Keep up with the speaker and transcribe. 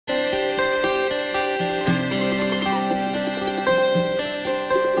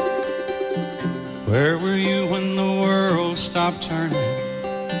Where were you when the world stopped turning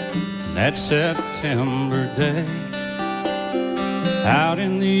that September day? Out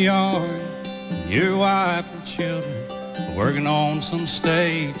in the yard, your wife and children working on some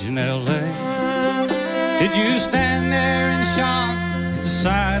stage in L.A. Did you stand there in shock at the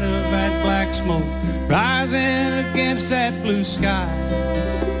sight of that black smoke rising against that blue sky?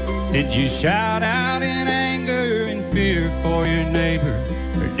 Did you shout out in anger and fear for your neighbor,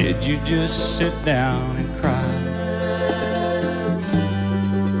 or did you just sit down and cry?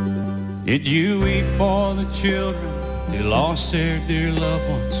 Did you weep for the children who lost their dear loved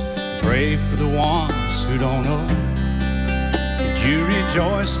ones, pray for the ones who don't know? Did you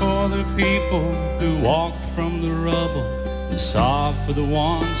rejoice for the people who walked from the rubble and sob for the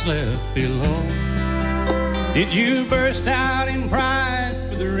ones left below? Did you burst out in pride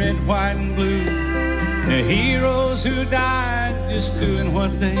for the red, white, and blue, the heroes who died just doing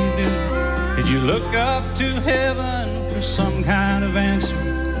what they do? Did you look up to heaven for some kind of answer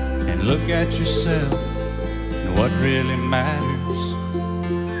and look at yourself and what really matters?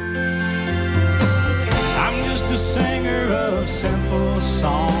 I'm just a singer of simple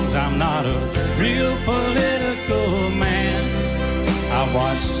songs. I'm not a real political man. I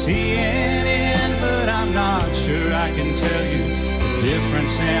watch CNN, but I'm not sure I can tell you the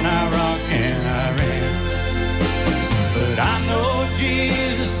difference in Iraq and Iran. But I know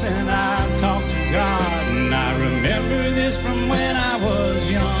Jesus and I talk to God, and I remember this from when I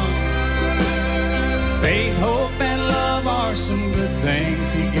was young. Faith, hope, and love are some good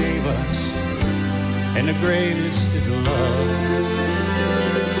things He gave us, and the greatest is love.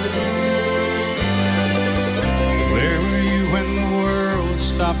 Where were you when the world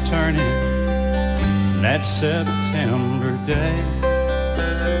stopped turning that September day?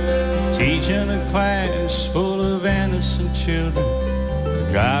 Teaching a class full of innocent children,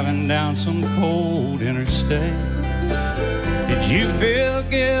 driving down some cold interstate. Did you feel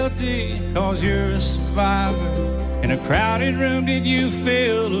guilty cause you're a survivor? In a crowded room, did you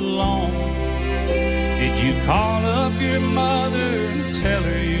feel alone? Did you call up your mother and tell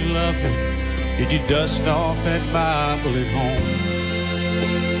her you loved her? Did you dust off that Bible at home?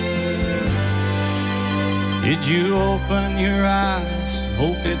 Did you open your eyes and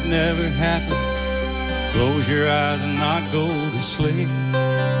hope it never happened? Close your eyes and not go to sleep?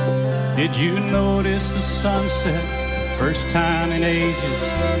 Did you notice the sunset the first time in ages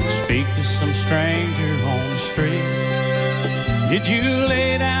and speak to some stranger on the street? Did you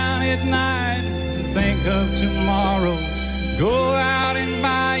lay down at night and think of tomorrow? Go out and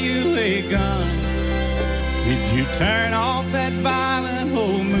buy you a gun? Did you turn off that violent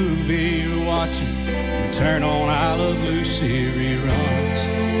old movie you're watching and turn on I Love Lucy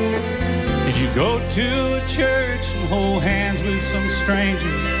reruns? Did you go to a church and hold hands with some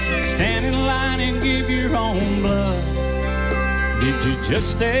stranger, stand in line and give your own blood? Did you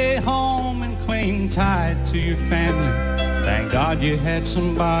just stay home and cling tight to your family? Thank God you had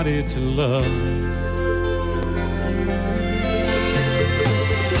somebody to love.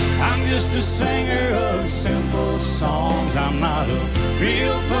 I'm just a singer of simple songs. I'm not a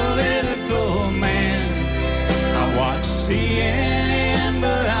real political man. I watch CNN,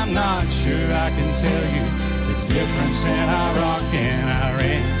 but I'm not sure I can tell you the difference in Iraq and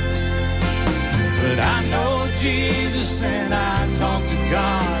Iran. But I know Jesus and I talk to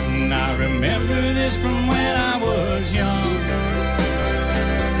God, and I remember this from when I was young.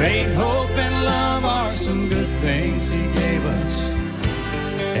 Faith, hope, and love are some good things He gave us,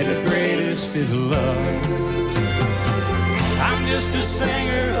 and the greatest is love. I'm just a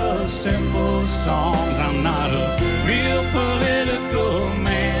singer of simple songs. I'm not a real political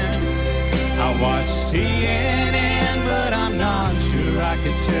man. I watch CNN, but I'm not sure I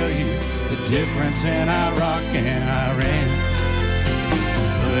could tell you the difference in Iraq and Iran.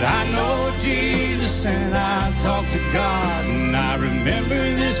 But I know Jesus and I talk to God, and I remember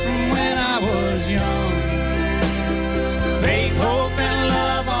this from when I was young. Faith, hope, and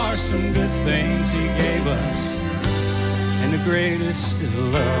love are some good things He gave us, and the greatest is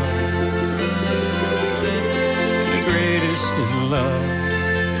love. The greatest is love.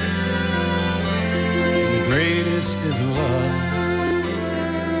 The greatest is love.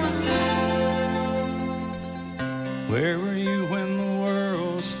 Where were you when the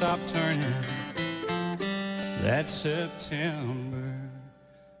world stopped turning that September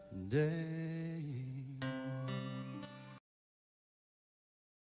day?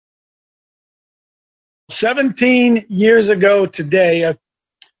 17 years ago today, I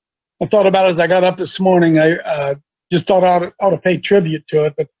thought about it as I got up this morning. I just thought I ought to pay tribute to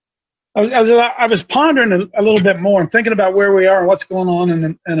it. But I was pondering a little bit more and thinking about where we are and what's going on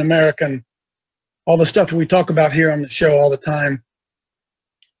in America. And all the stuff that we talk about here on the show all the time.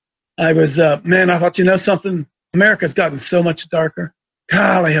 I was, man, I thought, you know something? America's gotten so much darker.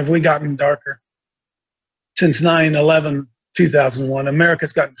 Golly, have we gotten darker. Since 9/11, 2001,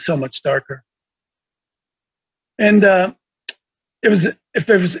 America's gotten so much darker. And if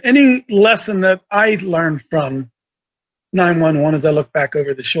there was any lesson that I learned from 9/11 as I look back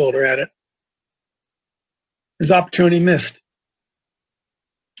over the shoulder at it, is opportunity missed.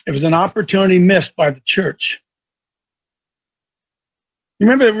 It was an opportunity missed by the church.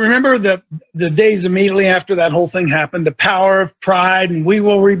 Remember the days immediately after that whole thing happened, the power of pride, and we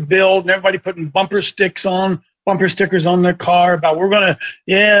will rebuild, and everybody putting bumper stickers on their car about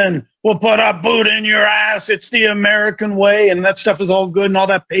and we'll put a boot in your ass. It's the American way, and that stuff is all good, and all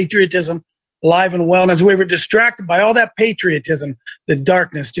that patriotism alive and well. And as we were distracted by all that patriotism, the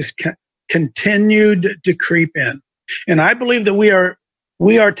darkness just continued to creep in. And I believe that we are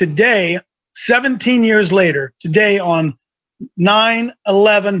today, 17 years later, today on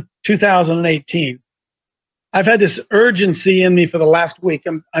 9/11/2018. I've had this urgency in me for the last week.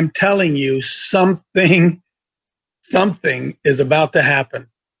 I'm telling you, something is about to happen.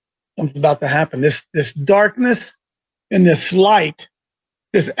 Something's about to happen. This darkness and this light,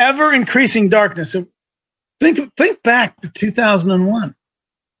 this ever increasing darkness. Think back to 2001.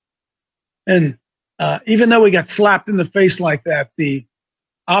 And even though we got slapped in the face like that, the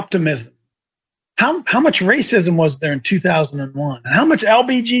optimism. How much racism was there in 2001? And how much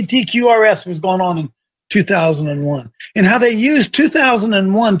LGBTQRS was going on in 2001? And how they used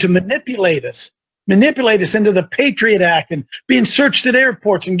 2001 to manipulate us into the Patriot Act and being searched at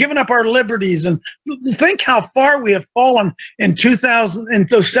airports and giving up our liberties. And think how far we have fallen in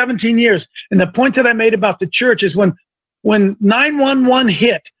those 17 years. And the point that I made about the church is when 9/11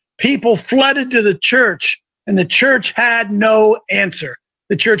 hit, people flooded to the church, and the church had no answer.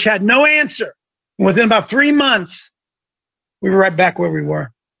 The church had no answer. And within about 3 months, we were right back where we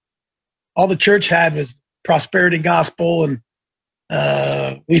were. All the church had was prosperity gospel, and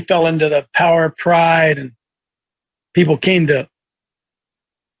we fell into the power of pride, and people came to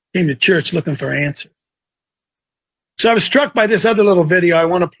church looking for answers. So I was struck by this other little video I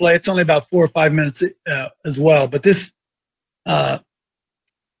want to play. It's only about 4 or 5 minutes as well. But this has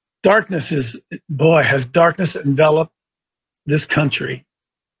darkness enveloped this country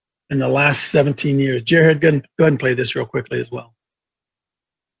in the last 17 years. Jared, go ahead and play this real quickly as well.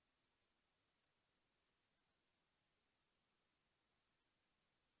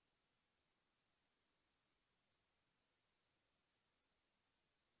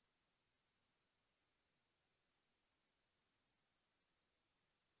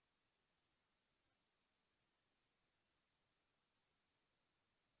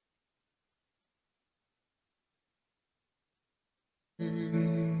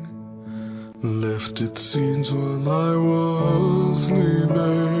 Left it scenes while I was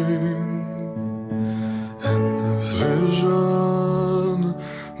sleeping, and the vision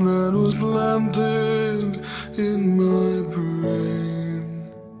that was planted in my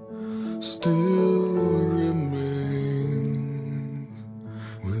brain still remains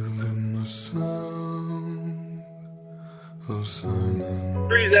within the sound of silence.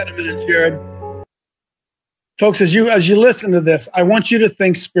 Freeze that a minute, Jared. Folks, as you listen to this, I want you to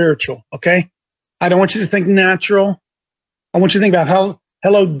think spiritual, okay? I don't want you to think natural. I want you to think about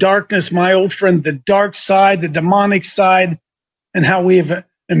hello, darkness, my old friend, the dark side, the demonic side, and how we have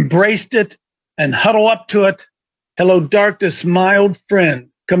embraced it and huddle up to it. Hello, darkness, my old friend,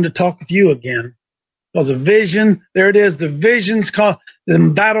 come to talk with you again. Because a vision, there it is, the vision's called the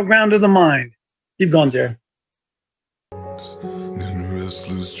battleground of the mind. Keep going, Jared. In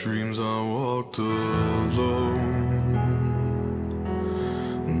restless dreams I walked alone,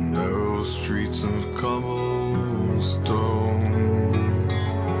 narrow streets of cobblestone,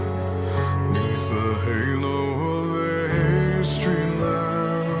 neath the halo of a street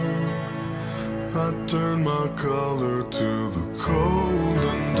lamp, I turned my collar to the cold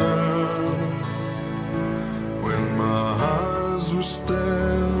and damp, when my eyes were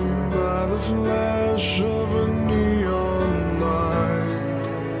stabbed by the flash of a neon light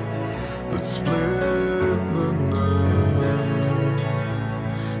that split the night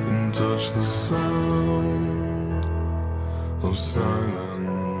and touched the sound of silence.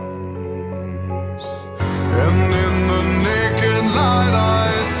 And in the naked light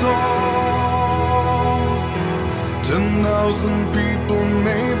I saw 10,000 people,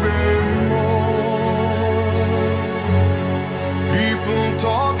 maybe more, people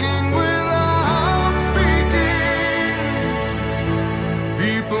talking without speaking,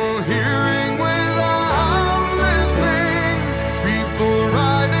 people hearing without listening, people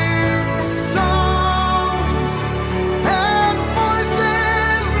writing songs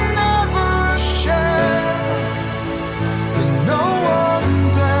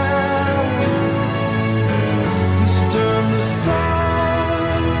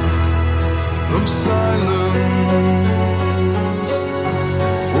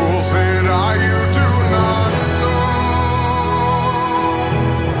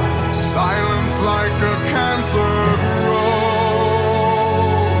like a cancer rose.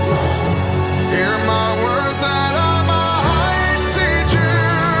 Hear my words that I might teach you.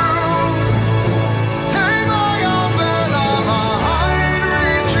 Take my arms that I might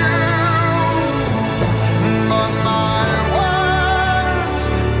reach you. But my words,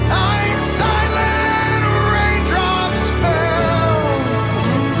 like silent raindrops, fell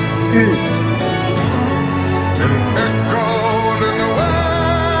and echoed in the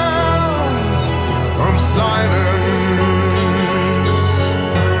wells of silence.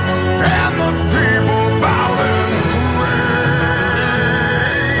 And the people bowed and prayed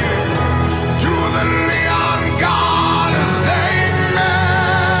to the neon god they made.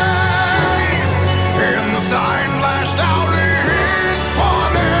 And the sign flashed out its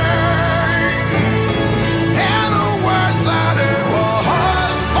warning, and the words that it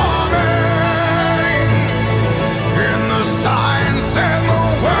was forming. And the sign said the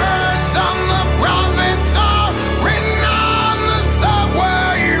words on the prophets are written on the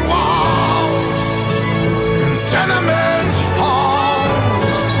subway walls and tenement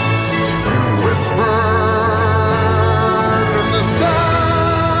halls, and whispered in the sound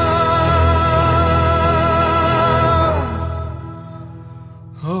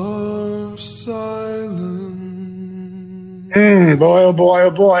of silence. Boy, oh boy,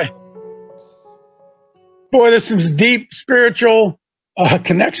 oh boy. Boy, there's some deep spiritual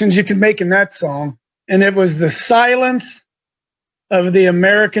connections you can make in that song. And it was the silence of the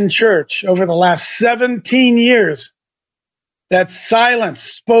American church over the last 17 years. That silence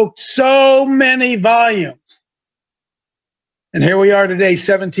spoke so many volumes. And here we are today,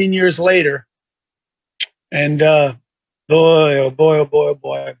 17 years later. And boy, oh boy, oh boy, oh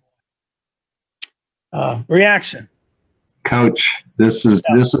boy. Reaction. Coach, this is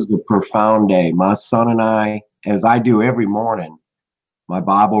a profound day. My son and I, as I do every morning, my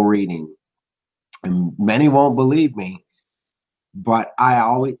Bible reading, and many won't believe me, but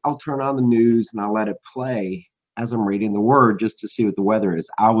I'll turn on the news and I'll let it play as I'm reading the Word just to see what the weather is.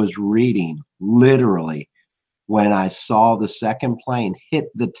 I was reading literally when I saw the second plane hit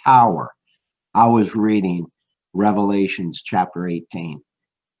the tower. I was reading Revelations chapter 18.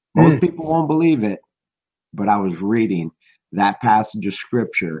 Most people won't believe it, but I was reading that passage of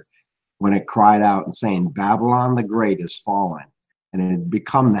scripture when it cried out and saying, Babylon the Great is fallen, and it has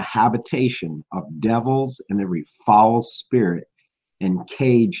become the habitation of devils and every foul spirit and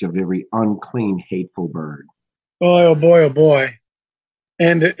cage of every unclean, hateful bird. Boy, oh boy, oh boy.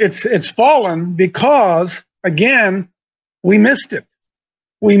 And it's fallen because, again, we missed it.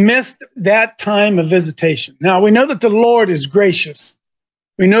 We missed that time of visitation. Now, we know that the Lord is gracious.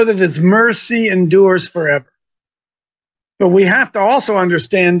 We know that his mercy endures forever. But we have to also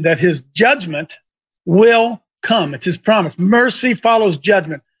understand that his judgment will come. It's his promise. Mercy follows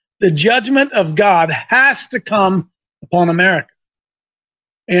judgment. The judgment of God has to come upon America.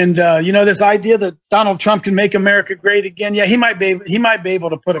 And this idea that Donald Trump can make America great again, yeah, he might be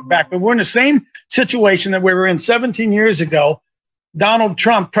able to put it back. But we're in the same situation that we were in 17 years ago.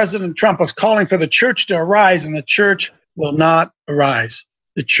 President Trump was calling for the church to arise, and the church will not arise.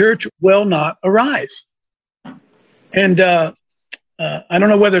 The church will not arise. And I don't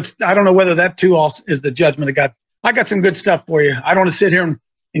know whether that too also is the judgment of God. I got some good stuff for you. I don't want to sit here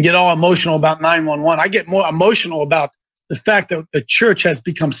and get all emotional about 911. I get more emotional about the fact that the church has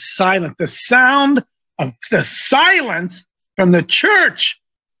become silent. The sound of the silence from the church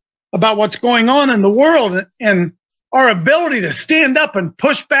about what's going on in the world, and our ability to stand up and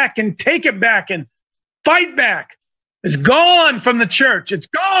push back and take it back and fight back is gone from the church. It's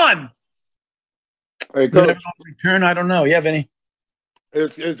gone. Hey, Coach, return? I don't know. You have any?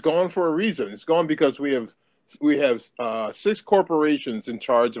 It's gone for a reason. It's gone because we have 6 corporations in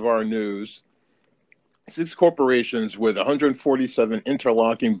charge of our news. 6 corporations with 147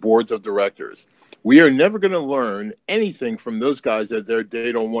 interlocking boards of directors. We are never going to learn anything from those guys that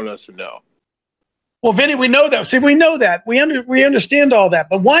they don't want us to know. Well, Vinny, we know that. See, we know that. We understand all that.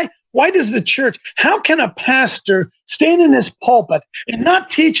 But why does the church, how can a pastor stand in his pulpit and not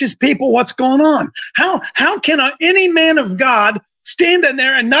teach his people what's going on? How can any man of God stand in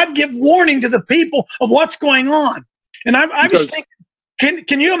there and not give warning to the people of what's going on? And I was thinking,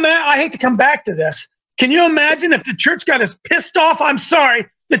 can you imagine? I hate to come back to this. Can you imagine if the church got as pissed off? I'm sorry,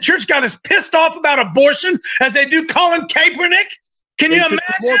 the church got as pissed off about abortion as they do Colin Kaepernick? Can you imagine?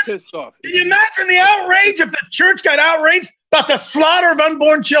 More pissed off. Can you imagine the outrage if the church got outraged about the slaughter of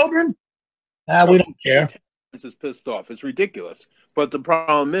unborn children? We don't care. It's pissed off. It's ridiculous. But the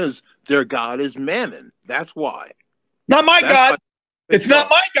problem is their God is Mammon. That's why. Not my God. It's not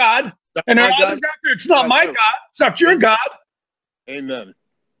my God. And it's not my God. It's not your God. Amen.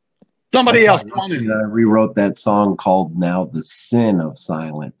 Somebody else, come on in. I rewrote that song called Now the Sin of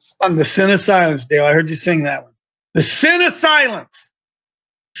Silence. On the sin of silence, Dale. I heard you sing that one. The sin of silence.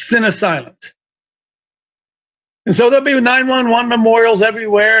 Sin of silence. And so there'll be 911 memorials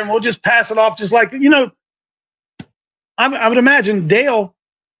everywhere, and we'll just pass it off just like, I would imagine Dale,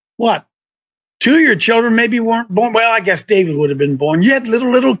 what? 2 of your children maybe weren't born. Well, I guess David would have been born. You had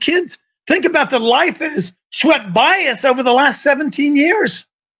little kids. Think about the life that has swept by us over the last 17 years.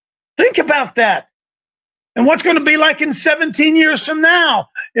 Think about that. And what's going to be like in 17 years from now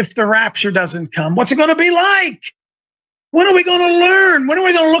if the rapture doesn't come? What's it going to be like? When are we going to learn? When are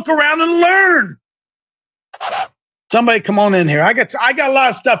we going to look around and learn? Somebody come on in here. I got a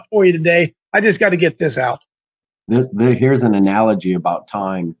lot of stuff for you today. I just got to get this out. Here's an analogy about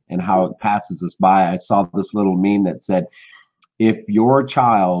time and how it passes us by. I saw this little meme that said, if your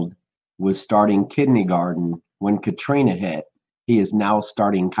child was starting kindergarten when Katrina hit, he is now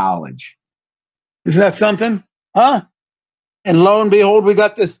starting college. Is that something? Huh? And lo and behold, we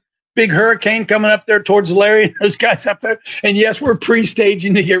got this big hurricane coming up there towards Larry and those guys up there. And yes, we're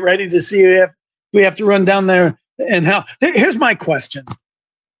pre-staging to get ready to see if we have to run down there and how. Here's my question.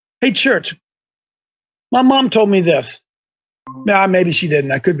 Hey, church, my mom told me this. Nah, maybe she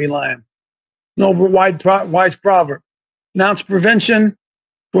didn't. I could be lying. No wise proverb. An ounce of prevention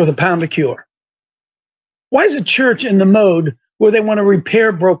worth a pound of cure. Why is the church in the mode where they want to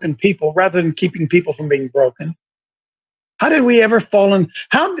repair broken people rather than keeping people from being broken? How did we ever fall in?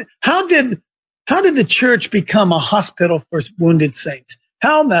 How did the church become a hospital for wounded saints?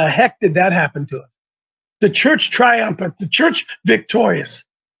 How in the heck did that happen to us? The church triumphant, the church victorious.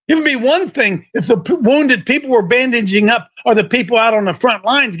 It would be one thing if the wounded people were bandaging up or the people out on the front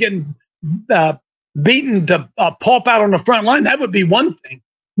lines getting beaten to pulp out on the front line. That would be one thing.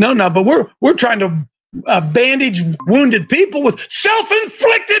 No, but we're trying to bandage wounded people with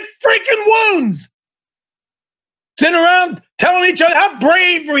self-inflicted freaking wounds. Sitting around telling each other how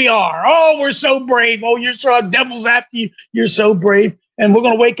brave we are. Oh, we're so brave. Oh, you're so devil's after you. You're so brave. And we're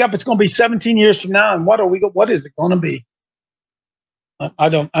going to wake up. It's going to be 17 years from now. And what is it going to be? I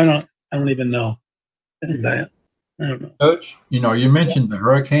don't even know. I don't know. Coach, you mentioned the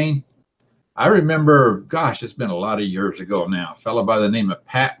hurricane. I remember, gosh, it's been a lot of years ago now. A fellow by the name of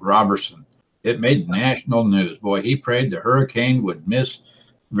Pat Robertson. It made national news. Boy, he prayed the hurricane would miss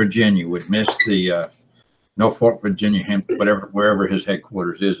Virginia, would miss the Norfolk, Virginia, wherever his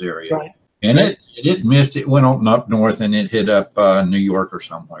headquarters is area. Right. And it missed. It went on up north and it hit up New York or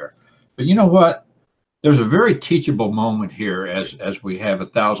somewhere. But you know what? There's a very teachable moment here as we have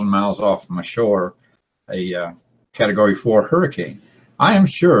 1,000 miles off from a shore, a Category 4 hurricane. I am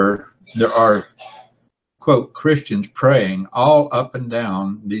sure there are, quote, Christians praying all up and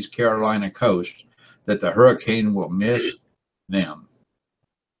down these Carolina coasts that the hurricane will miss them.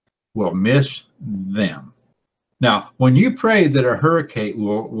 Will miss them. Now, when you pray that a hurricane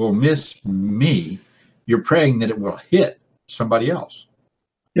will miss me, you're praying that it will hit somebody else.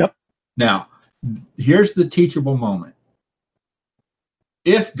 Yep. Now, here's the teachable moment.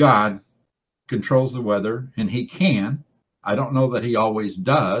 If God controls the weather, and he can, I don't know that he always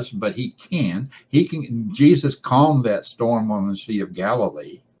does, but he can. Jesus calmed that storm on the Sea of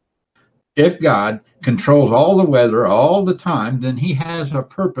Galilee. If God controls all the weather all the time, then he has a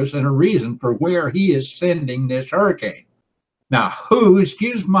purpose and a reason for where he is sending this hurricane. Now, don't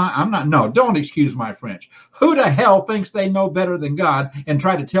excuse my French. Who the hell thinks they know better than God and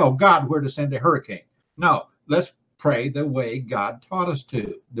try to tell God where to send a hurricane? No, let's pray the way God taught us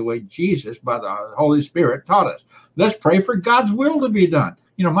to, the way Jesus, by the Holy Spirit, taught us. Let's pray for God's will to be done.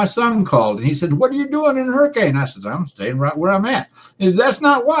 My son called and he said, "What are you doing in a hurricane?" I said, "I'm staying right where I'm at." And that's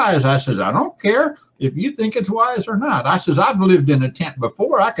not wise. I says, "I don't care if you think it's wise or not." I says, "I've lived in a tent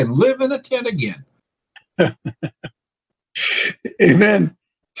before. I can live in a tent again." Amen.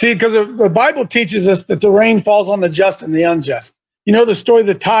 See, because the Bible teaches us that the rain falls on the just and the unjust. You know the story of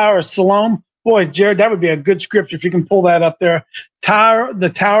the Tower of Siloam? Boy, Jared, that would be a good scripture if you can pull that up there.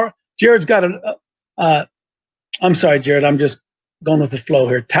 The tower. Jared's got I'm sorry, Jared. I'm just going with the flow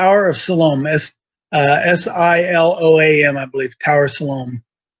here. Tower of Siloam. Siloam, I believe. Tower of Siloam.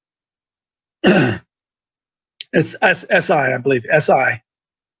 It's S-I, I believe. S-I.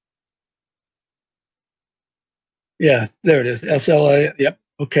 Yeah, there it is. S-L-A. Yep.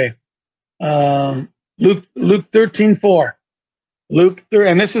 Okay. Luke 13:4. Luke 3,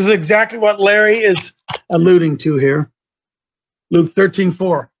 and this is exactly what Larry is alluding to here. Luke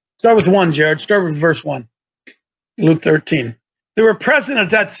 13:4. Start with 1, Jared. Start with verse 1. Luke 13. There were present at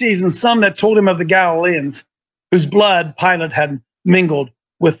that season some that told him of the Galileans, whose blood Pilate had mingled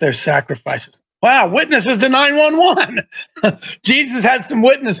with their sacrifices. Wow, witnesses to 911. Jesus has some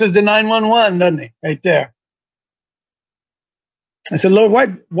witnesses to 911, doesn't he? Right there. I said, Lord,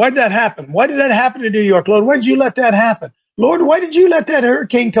 why did that happen? Why did that happen to New York? Lord, why did you let that happen? Lord, why did you let that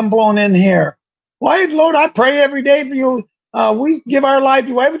hurricane come blowing in here? Why, Lord, I pray every day for you. We give our life.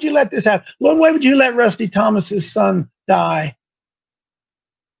 Why would you let this happen? Lord, why would you let Rusty Thomas's son die?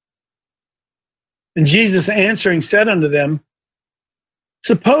 And Jesus answering said unto them,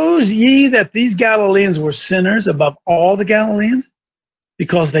 suppose ye that these Galileans were sinners above all the Galileans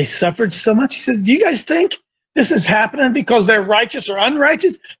because they suffered so much? He said, do you guys think this is happening because they're righteous or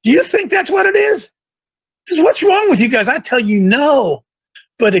unrighteous? Do you think that's what it is? He says, what's wrong with you guys? I tell you, no.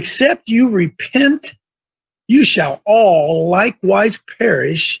 But except you repent, you shall all likewise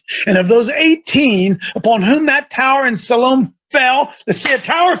perish. And of those 18 upon whom that tower in Siloam fell, the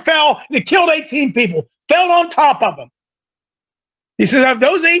tower fell and it killed 18 people, fell on top of them. He says, of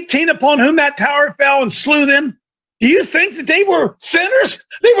those 18 upon whom that tower fell and slew them, do you think that they were sinners?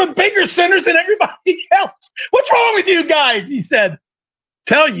 They were bigger sinners than everybody else. What's wrong with you guys? He said,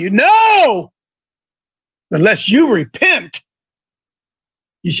 tell you, no. Unless you repent,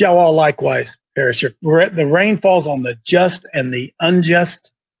 you shall all likewise perish. The rain falls on the just and the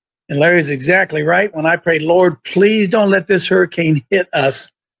unjust. And Larry's exactly right. When I prayed, Lord, please don't let this hurricane hit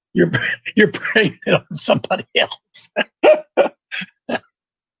us, you're praying it on somebody else.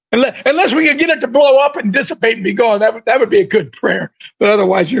 Unless we can get it to blow up and dissipate and be gone, that would be a good prayer. But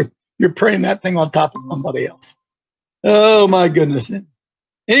otherwise, you're praying that thing on top of somebody else. Oh my goodness!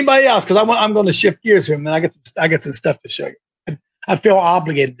 Anybody else? Because I'm going to shift gears here, and then I got some stuff to show you. I feel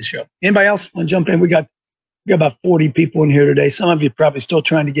obligated to show. Anybody else want to jump in? We got about 40 people in here today. Some of you probably still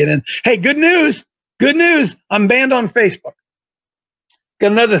trying to get in. Hey, good news! Good news! I'm banned on Facebook.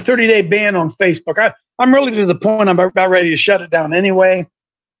 Got another 30-day ban on Facebook. I'm really to the point I'm about ready to shut it down anyway.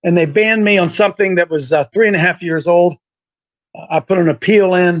 And they banned me on something that was 3.5 years old. I put an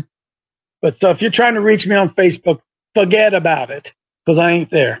appeal in. But so if you're trying to reach me on Facebook, forget about it, because I ain't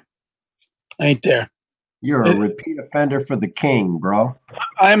there. I ain't there. You're a repeat offender for the king, bro.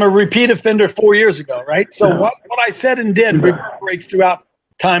 I'm a repeat offender 4 years ago, right? So what I said and did reverberates throughout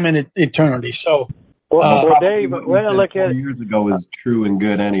time and eternity. So, well, Dave, well, look at 4 years ago is true and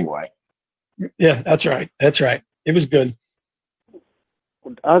good anyway. Yeah, that's right. That's right. It was good.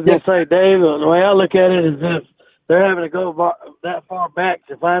 I was going to say, Dave, the way I look at it is if they're having to go that far back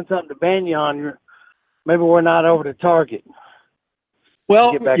to find something to ban you on, maybe we're not over the target.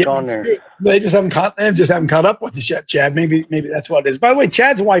 Well, get back on there. They just haven't caught up with us yet, Chad. Maybe that's what it is. By the way,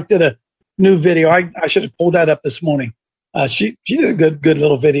 Chad's wife did a new video. I should have pulled that up this morning. She did a good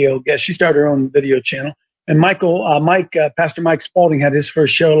little video. She started her own video channel. And Pastor Mike Spalding had his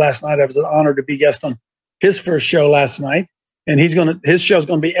first show last night. I was honored to be guest on his first show last night. And his show's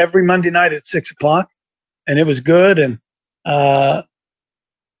gonna be every Monday night at 6:00, and it was good. And there's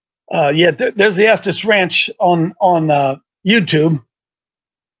the Estes Ranch on YouTube.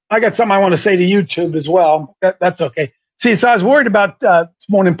 I got something I want to say to YouTube as well. That's okay. See, so I was worried about this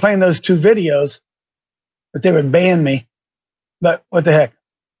morning playing those two videos, but they would ban me. But what the heck?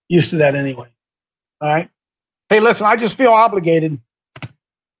 Used to that anyway. All right. Hey, listen, I just feel obligated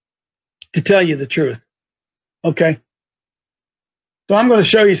to tell you the truth. Okay. So I'm going to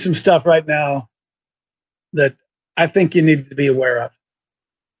show you some stuff right now that I think you need to be aware of.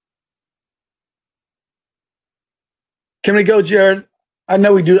 Can we go, Jared? I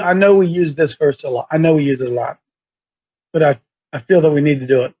know we do. I know we use this verse a lot. I know we use it a lot. But I feel that we need to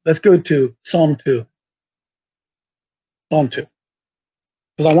do it. Let's go to Psalm 2. Psalm 2.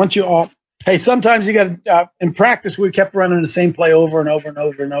 Because I want you all. Hey, sometimes you got to, in practice, we kept running the same play over and over and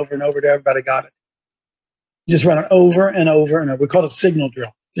over and over and over till everybody got it. Just run it over and over and over. We call it a signal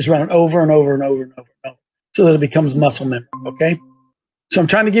drill. Just run it over and over and over and over and over so that it becomes muscle memory, okay? So I'm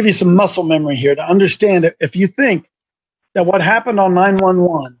trying to give you some muscle memory here to understand it. If you think that what happened on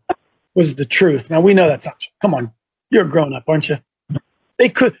 911 was the truth. Now, we know that's not true. Come on. You're a grown-up, aren't you? They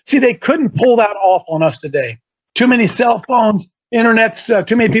couldn't pull that off on us today. Too many cell phones, internets,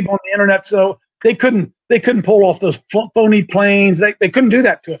 too many people on the internet, so they couldn't pull off those phony planes. They couldn't do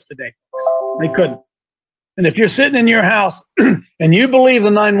that to us today. They couldn't. And if you're sitting in your house and you believe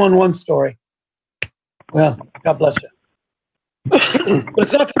the 911 story, well, God bless you. But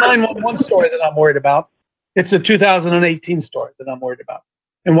it's not the 911 story that I'm worried about. It's the 2018 story that I'm worried about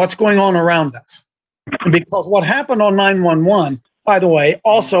and what's going on around us. And because what happened on 911, by the way,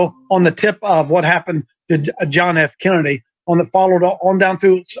 also on the tip of what happened to John F. Kennedy, followed on down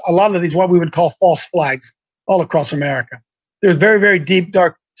through a lot of these, what we would call false flags all across America. There's very, very deep,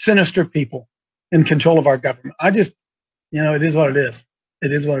 dark, sinister people in control of our government. It is what it is.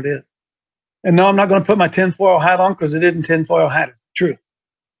 It is what it is. And no, I'm not going to put my tinfoil hat on because it isn't tinfoil hat. It's the truth.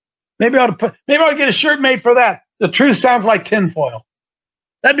 Maybe I ought to get a shirt made for that. The truth sounds like tinfoil.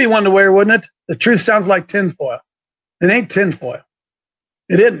 That'd be one to wear, wouldn't it? The truth sounds like tinfoil. It ain't tinfoil.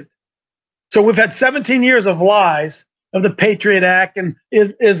 It isn't. So we've had 17 years of lies of the Patriot Act and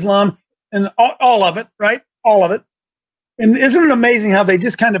Islam and all of it, right? All of it. And isn't it amazing how they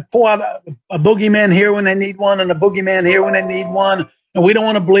just kind of pull out a boogeyman here when they need one and a boogeyman here when they need one? And we don't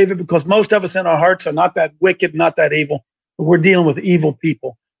want to believe it because most of us in our hearts are not that wicked, not that evil. But we're dealing with evil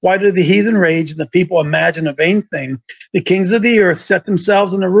people. Why do the heathen rage and the people imagine a vain thing? The kings of the earth set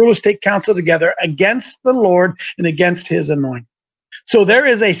themselves and the rulers take counsel together against the Lord and against his anointed. So there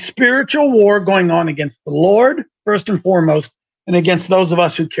is a spiritual war going on against the Lord, first and foremost, and against those of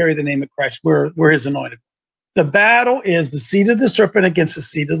us who carry the name of Christ. We're his anointed. The battle is the seed of the serpent against the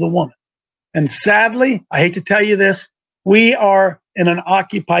seed of the woman. And sadly, I hate to tell you this, we are in an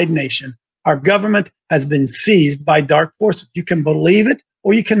occupied nation. Our government has been seized by dark forces. You can believe it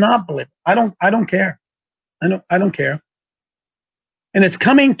or you cannot believe it. I don't care. I don't care. And it's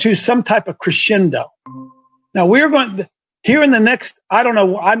coming to some type of crescendo. Now we're going here in the next, I don't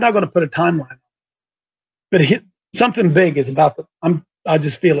know, I'm not going to put a timeline, but something big is about to, I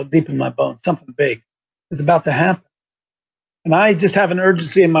just feel it deep in my bones. Something big is about to happen. And I just have an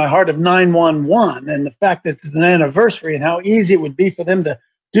urgency in my heart of 9/11 and the fact that it's an anniversary and how easy it would be for them to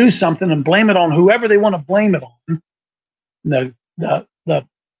do something and blame it on whoever they want to blame it on. The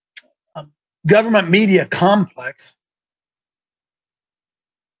government media complex.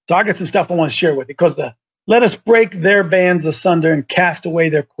 So I got some stuff I want to share with you because let us break their bands asunder and cast away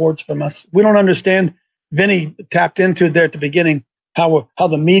their cords from us. We don't understand. Vinny tapped into it there at the beginning, how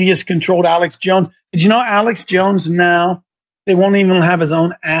the media's controlled Alex Jones. Did you know Alex Jones now, they won't even have his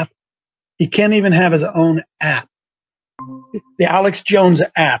own app. He can't even have his own app. The Alex Jones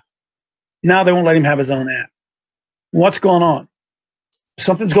app. Now they won't let him have his own app. What's going on?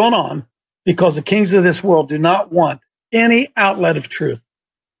 Something's going on because the kings of this world do not want any outlet of truth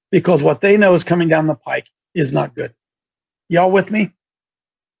because what they know is coming down the pike is not good. Y'all with me?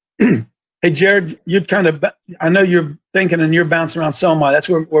 Hey, Jared, you're I know you're thinking and you're bouncing around so much. That's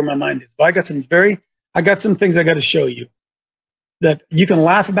where my mind is. But I got some things I got to show you that you can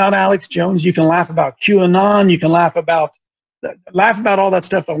laugh about Alex Jones. You can laugh about QAnon. You can laugh about all that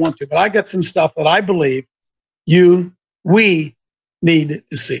stuff I want to. But I got some stuff that I believe we need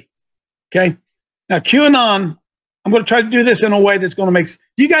to see. Okay. Now QAnon, I'm going to try to do this in a way that's going to make.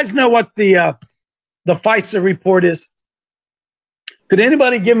 Do you guys know what the FISA report is? Could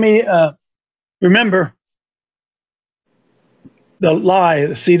anybody give me? Remember the lie,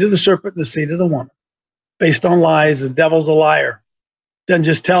 the seed of the serpent, the seed of the woman, based on lies. The devil's a liar. Doesn't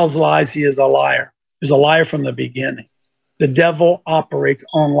just tells lies. He is a liar. He's a liar from the beginning. The devil operates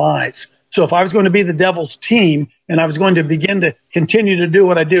on lies. So if I was going to be the devil's team and I was going to begin to continue to do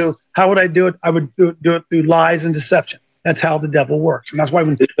what I do, how would I do it? I would do it through lies and deception. That's how the devil works. And that's why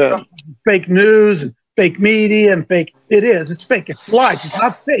when fake news and fake media and it's fake. It's lies. It's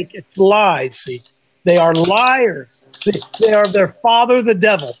not fake. It's lies. See, they are liars. They are their father, the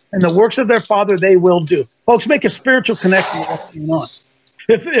devil, and the works of their father they will do. Folks, make a spiritual connection with what's going on.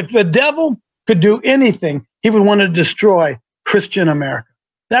 If the devil could do anything, he would want to destroy Christian America.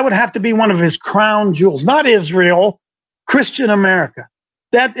 That would have to be one of his crown jewels, not Israel, Christian America.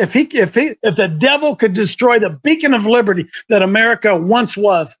 That if the devil could destroy the beacon of liberty that America once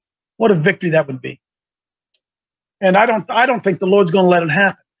was, what a victory that would be. And I don't think the Lord's going to let it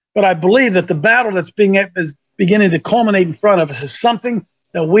happen. But I believe that the battle that's is beginning to culminate in front of us is something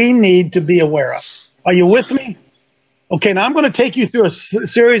that we need to be aware of. Are you with me? Okay, now I'm going to take you through a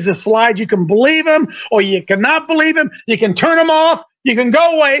series of slides. You can believe them or you cannot believe them. You can turn them off. You can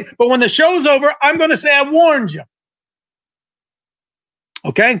go away. But when the show's over, I'm going to say I warned you.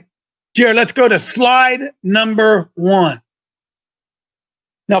 Okay? Jared, let's go to slide number 1.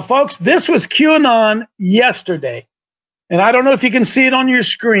 Now, folks, this was QAnon yesterday. And I don't know if you can see it on your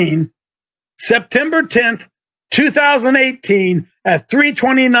screen. September 10th, 2018 at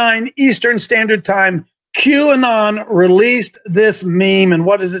 3:29 Eastern Standard Time, QAnon released this meme. And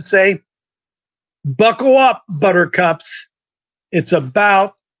what does it say? Buckle up, Buttercups. It's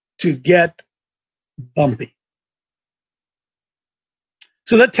about to get bumpy.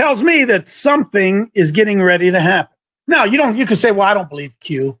 So that tells me that something is getting ready to happen. Now, you can say, well, I don't believe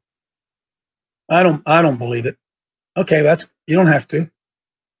Q. I don't believe it. Okay, you don't have to.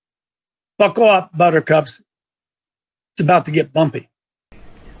 Buckle up, Buttercups. It's about to get bumpy.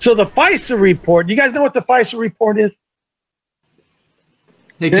 So the FISA report, you guys know what the FISA report is?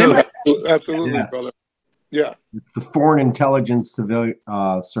 Hey, Coach. Absolutely, Yes. brother. Yeah. It's the Foreign Intelligence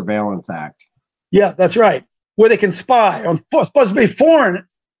Surveillance Act. Yeah, that's right. Where they can spy on supposed to be foreign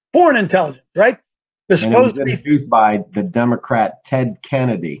intelligence, right? They're And it was supposed to be. introduced by the Democrat Ted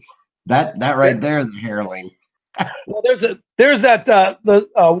Kennedy. That right there is a hairline. Well, there's that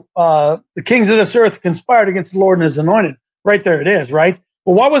the kings of this earth conspired against the Lord and His anointed. Right there, it is. Right.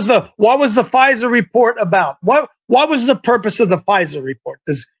 Well, what was the FISA report about? What was the purpose of the FISA report?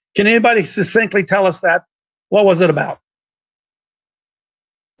 Can anybody succinctly tell us that? What was it about?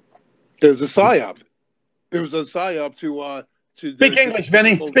 It was a psyop. It was a psyop to Speak English,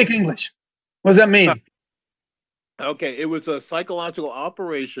 Vinny. Speak English. What does that mean? Okay, it was a psychological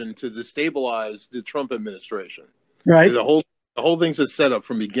operation to destabilize the Trump administration. Right. The whole thing's a setup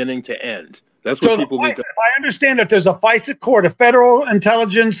from beginning to end. That's what people think. I understand that there's a FISA court, a federal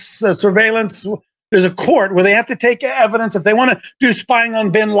intelligence surveillance. There's a court where they have to take evidence if they want to do spying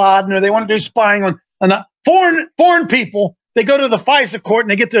on Bin Laden or they want to do spying on foreign people. They go to the FISA court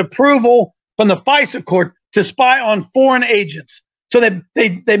and they get the approval from the FISA court to spy on foreign agents. So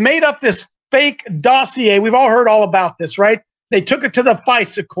they made up this fake dossier. We've all heard all about this, right? They took it to the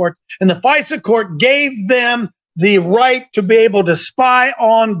FISA court, and the FISA court gave them the right to be able to spy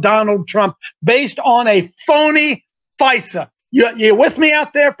on Donald Trump based on a phony FISA. You with me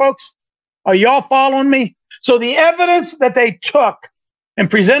out there, folks? Are y'all following me? So the evidence that they took and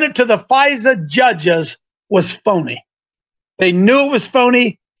presented to the FISA judges was phony. They knew it was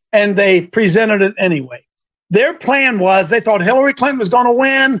phony, and they presented it anyway. Their plan was they thought Hillary Clinton was going to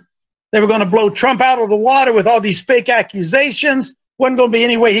win. They were going to blow Trump out of the water with all these fake accusations. Wasn't going to be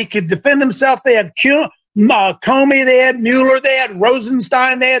any way he could defend himself. They had Comey, they had Mueller, they had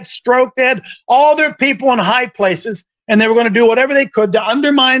Rosenstein, they had Strzok, they had all their people in high places, and they were going to do whatever they could to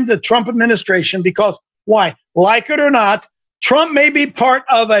undermine the Trump administration because, why? Like it or not, Trump may be part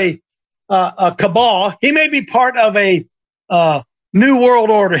of a cabal. He may be part of a New World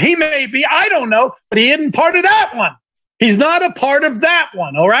Order. He may be, I don't know, but he isn't part of that one. He's not a part of that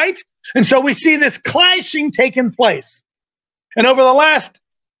one, all right? And so we see this clashing taking place. And over the last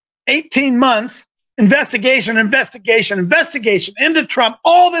 18 months, investigation into Trump,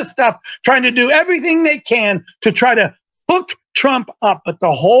 all this stuff, trying to do everything they can to try to hook Trump up. But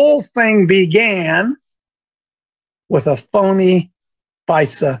the whole thing began with a phony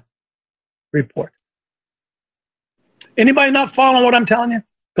FISA report. Anybody not following what I'm telling you?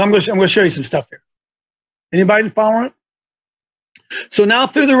 I'm going to show you some stuff here. Anybody following it? So now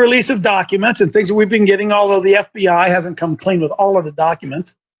through the release of documents and things that we've been getting, although the FBI hasn't come clean with all of the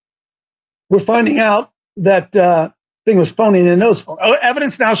documents, we're finding out that thing was phony and it knows phony.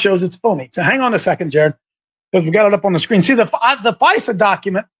 Evidence now shows it's phony. So hang on a second, Jared, because we got it up on the screen. See, the FISA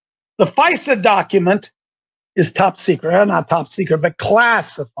document is top secret. Not top secret, but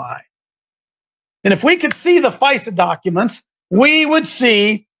classified. And if we could see the FISA documents, we would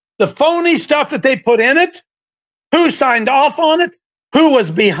see the phony stuff that they put in it, who signed off on it, who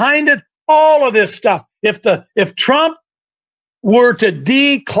was behind it, all of this stuff. If Trump were to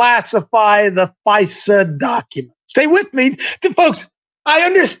declassify the FISA document, stay with me, folks. I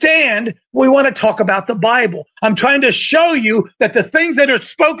understand we want to talk about the Bible. I'm trying to show you that the things that are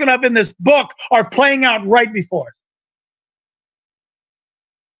spoken of in this book are playing out right before us.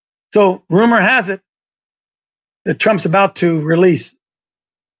 So rumor has it that Trump's about to release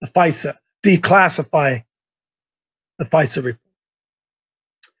the FISA, declassify the FISA report.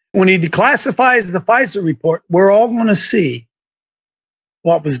 When he declassifies the FISA report, we're all going to see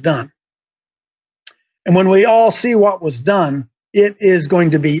what was done. And when we all see what was done, it is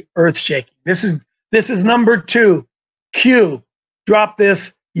going to be earth-shaking. This is number 2. Q dropped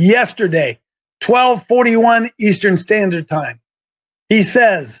this yesterday, 12:41 Eastern Standard Time. He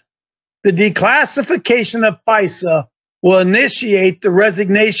says, the declassification of FISA will initiate the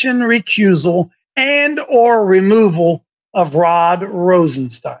resignation, recusal, and or removal of Rod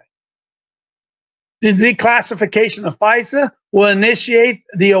Rosenstein. The declassification of FISA will initiate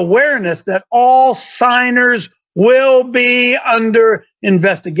the awareness that all signers will be under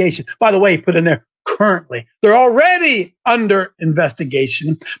investigation. By the way, put in there currently. They're already under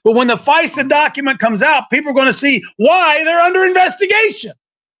investigation. But when the FISA document comes out, people are going to see why they're under investigation.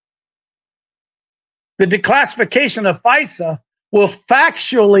 The declassification of FISA will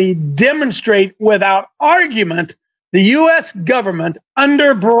factually demonstrate without argument the U.S. government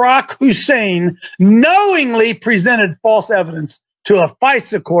under Barack Hussein knowingly presented false evidence to a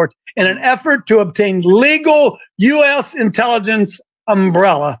FISA court in an effort to obtain legal U.S. intelligence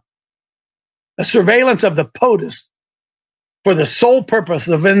umbrella, a surveillance of the POTUS for the sole purpose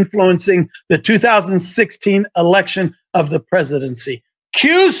of influencing the 2016 election of the presidency.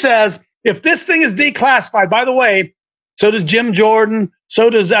 Q says, if this thing is declassified, by the way, so does Jim Jordan, So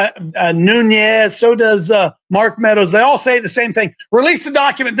does Nunez. So does Mark Meadows. They all say the same thing. Release the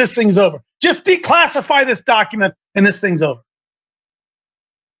document. This thing's over. Just declassify this document, and this thing's over.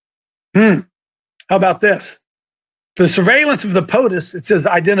 How about this? The surveillance of the POTUS. It says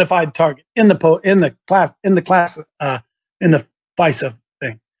identified target in the FISA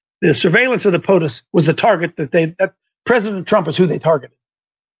thing. The surveillance of the POTUS was the target that President Trump is who they targeted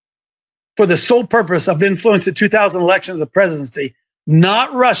for the sole purpose of influencing the 2000 election of the presidency.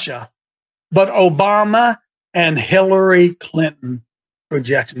 Not Russia, but Obama and Hillary Clinton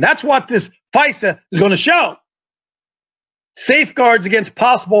projection. That's what this FISA is going to show. Safeguards against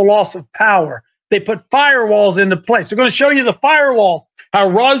possible loss of power. They put firewalls into place. They're going to show you the firewalls, how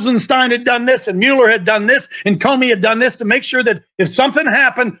Rosenstein had done this and Mueller had done this and Comey had done this to make sure that if something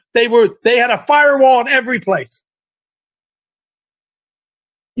happened, they had a firewall in every place.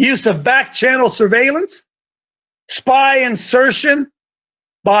 Use of back channel surveillance, spy insertion,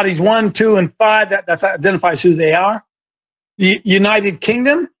 bodies 1, 2, and 5, that identifies who they are. The United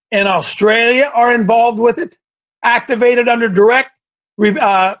Kingdom and Australia are involved with it, activated under direct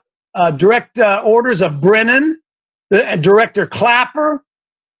orders of Brennan, the director Clapper,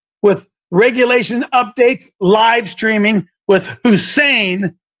 with regulation updates, live streaming with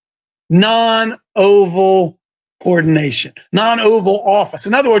Hussein, non-oval coordination, non-oval office.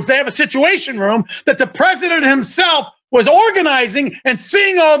 In other words, they have a situation room that the president himself was organizing and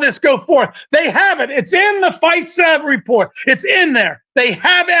seeing all this go forth. They have it. It's in the FISA report. It's in there. They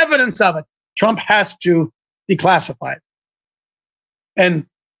have evidence of it. Trump has to declassify it. And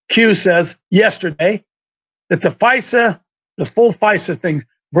Q says yesterday that the FISA, the full FISA thing,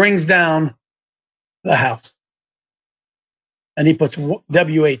 brings down the House. And he puts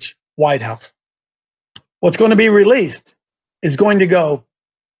WH, White House. What's going to be released is going to go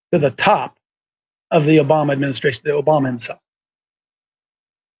to the top of the Obama administration, the Obama himself.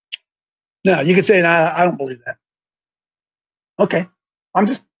 Now, you could say, I don't believe that. Okay, I'm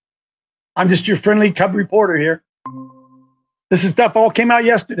just your friendly cub reporter here. This is stuff all came out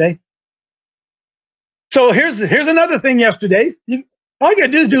yesterday. So here's another thing yesterday. All you got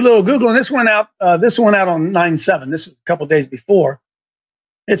to do is do a little Google, and this went out on 9/7. This was a couple days before.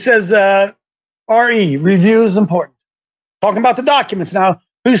 It says RE, review is important. Talking about the documents now.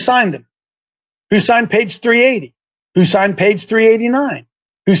 Who signed them? Who signed page 380? Who signed page 389?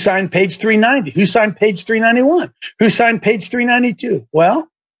 Who signed page 390? Who signed page 391? Who signed page 392? Well,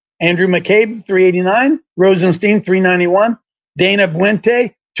 Andrew McCabe, 389. Rosenstein, 391. Dana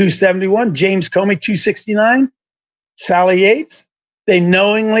Buente, 271. James Comey, 269. Sally Yates. They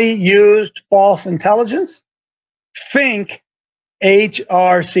knowingly used false intelligence. Think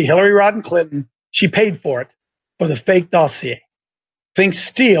HRC, Hillary Rodham Clinton, she paid for it, for the fake dossier. Think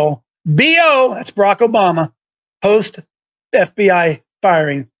Steele, BO, that's Barack Obama, post FBI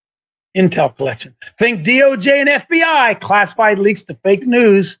firing intel collection. Think DOJ and FBI, classified leaks to fake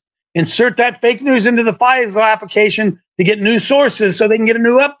news. Insert that fake news into the FISA application to get new sources so they can get a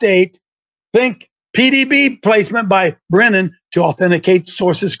new update. Think PDB placement by Brennan to authenticate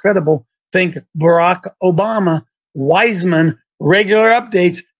sources credible. Think Barack Obama, Wiseman, regular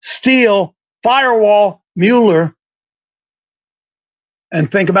updates, Steele, firewall, Mueller. And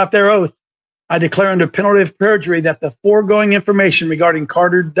think about their oath. I declare under penalty of perjury that the foregoing information regarding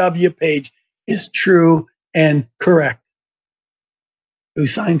Carter W. Page is true and correct. Who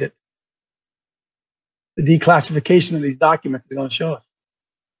signed it? The declassification of these documents is going to show us.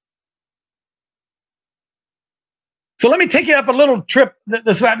 So let me take you up a little trip.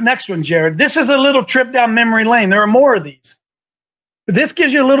 This next one, Jared. This is a little trip down memory lane. There are more of these. But this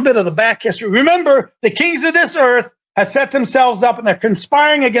gives you a little bit of the back history. Remember, the kings of this earth have set themselves up and they're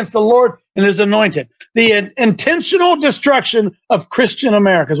conspiring against the Lord and his anointed. The intentional destruction of Christian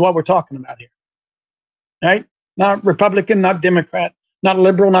America is what we're talking about here. Right? Not Republican, not Democrat, not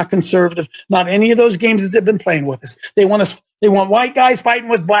liberal, not conservative, not any of those games that they've been playing with us. They want white guys fighting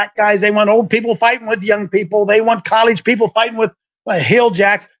with black guys. They want old people fighting with young people. They want college people fighting with hill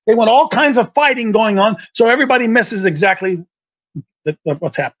jacks. They want all kinds of fighting going on. So everybody misses exactly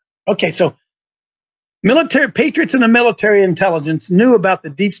what's happening. Okay, so military patriots in the military intelligence knew about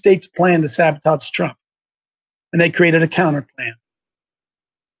the deep state's plan to sabotage Trump, and they created a counter plan.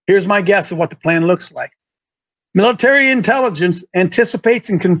 Here's my guess of what the plan looks like. Military intelligence anticipates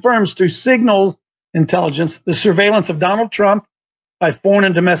and confirms through signal intelligence the surveillance of Donald Trump by foreign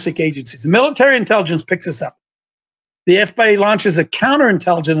and domestic agencies. Military intelligence picks this up. The FBI launches a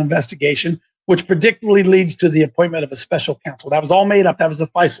counterintelligence investigation, which predictably leads to the appointment of a special counsel. That was all made up. That was the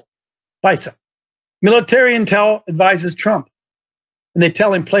FISA. Military intel advises Trump, and they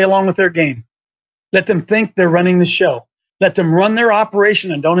tell him, play along with their game. Let them think they're running the show. Let them run their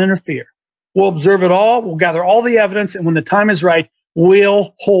operation and don't interfere. We'll observe it all. We'll gather all the evidence. And when the time is right,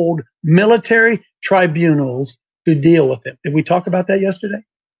 we'll hold military tribunals to deal with it. Did we talk about that yesterday?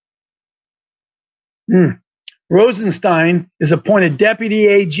 Rosenstein is appointed deputy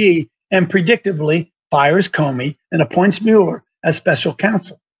AG and predictably fires Comey and appoints Mueller as special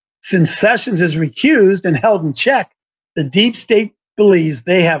counsel. Since Sessions is recused and held in check, the deep state believes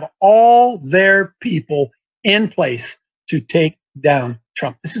they have all their people in place to take down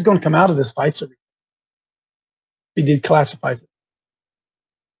Trump. This is going to come out of this FISA report. He declassifies it.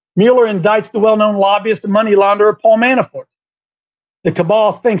 Mueller indicts the well-known lobbyist and money launderer Paul Manafort. The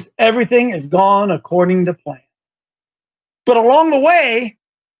cabal thinks everything has gone according to plan. But along the way,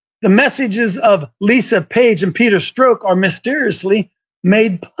 the messages of Lisa Page and Peter Strzok are mysteriously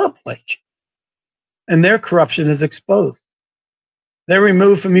made public, and their corruption is exposed. They're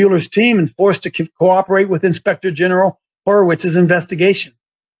removed from Mueller's team and forced to cooperate with Inspector General Horowitz's investigation.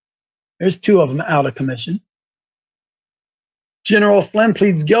 There's two of them out of commission. General Flynn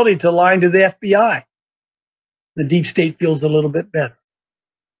pleads guilty to lying to the FBI. The deep state feels a little bit better.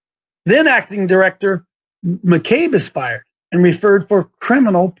 Then acting director McCabe is fired and referred for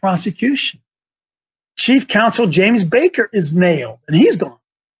criminal prosecution. Chief counsel James Baker is nailed, and he's gone.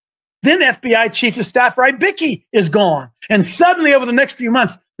 Then FBI Chief of Staff Rybicki is gone. And suddenly, over the next few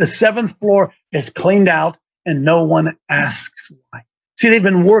months, the seventh floor is cleaned out, and no one asks why. See, they've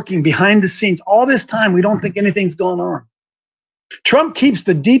been working behind the scenes all this time. We don't think anything's going on. Trump keeps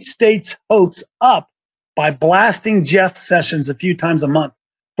the deep state's hopes up by blasting Jeff Sessions a few times a month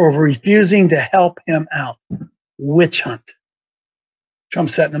for refusing to help him out. Witch hunt.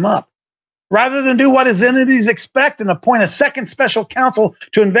 Trump's setting him up. Rather than do what his enemies expect and appoint a second special counsel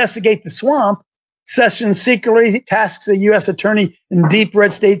to investigate the swamp, Sessions secretly tasks a U.S. attorney in deep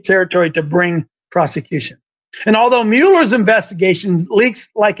red state territory to bring prosecution. And although Mueller's investigation leaks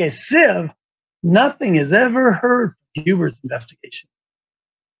like a sieve, nothing is ever heard from Huber's investigation.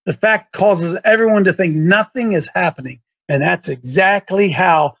 The fact causes everyone to think nothing is happening, and that's exactly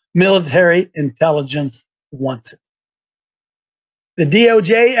how military intelligence wants it. The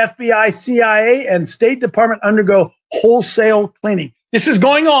DOJ, FBI, CIA, and State Department undergo wholesale cleaning. This is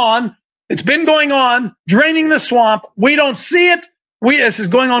going on. It's been going on, draining the swamp. We don't see it. This is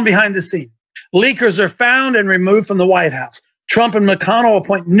going on behind the scenes. Leakers are found and removed from the White House. Trump and McConnell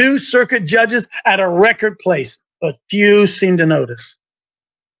appoint new circuit judges at a record pace, but few seem to notice.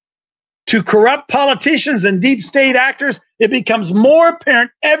 To corrupt politicians and deep state actors, it becomes more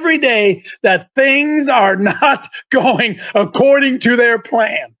apparent every day that things are not going according to their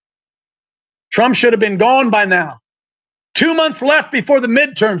plan. Trump should have been gone by now. 2 months left before the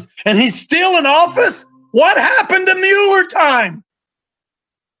midterms, and he's still in office? What happened to Mueller time?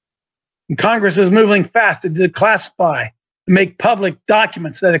 And Congress is moving fast to declassify and make public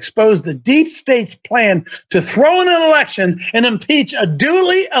documents that expose the deep state's plan to throw in an election and impeach a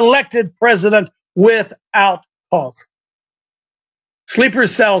duly elected president without cause. Sleeper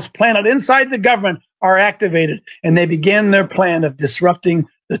cells planted inside the government are activated, and they begin their plan of disrupting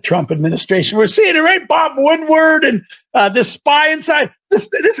the Trump administration. We're seeing it, right? Bob Woodward and this spy inside. This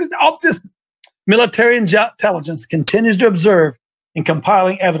is all just military intelligence continues to observe and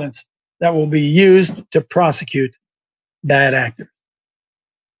compiling evidence that will be used to prosecute bad actors.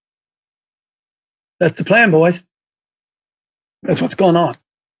 That's the plan, boys. That's what's going on.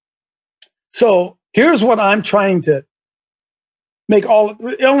 So here's what I'm trying to make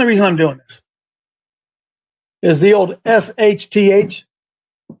the only reason I'm doing this is the old SHTH,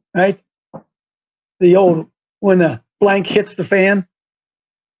 right? The old, when the blank hits the fan,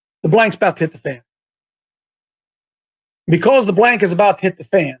 the blank's about to hit the fan. Because the blank is about to hit the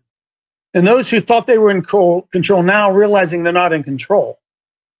fan, and those who thought they were in control now realizing they're not in control.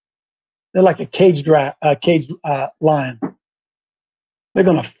 They're like a caged lion. They're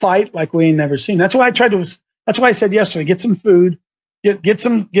going to fight like we ain't never seen. That's why I said yesterday, get some food, get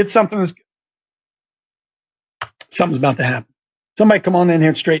something. Something's about to happen. Somebody come on in here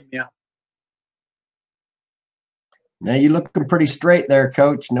and straighten me out. Now you're looking pretty straight there,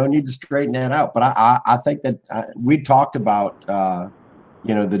 Coach. No need to straighten that out. But I think that we talked about,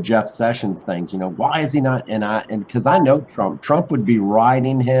 the Jeff Sessions things. Why is he not? And because I know Trump would be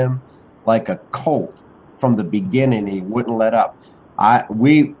riding him like a colt from the beginning. He wouldn't let up.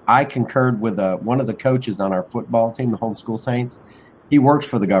 I concurred with one of the coaches on our football team, the Homeschool Saints. He works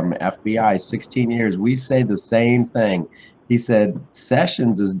for the government, FBI, 16 years. We say the same thing. He said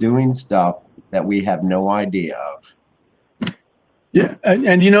Sessions is doing stuff that we have no idea of. Yeah,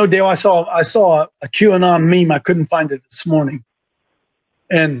 and Dale, I saw a QAnon meme. I couldn't find it this morning,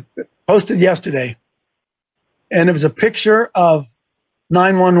 and posted yesterday. and it was a picture of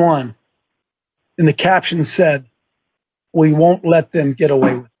 911, and the caption said, "We won't let them get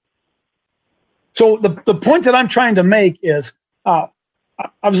away with it." So the point that I'm trying to make is, I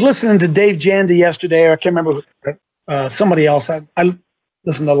was listening to Dave Jandy yesterday, or I can't remember somebody else. I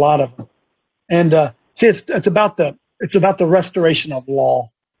listened to a lot of them, and see, it's about the restoration of law,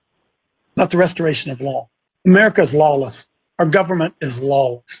 not the restoration of law. America is lawless. Our government is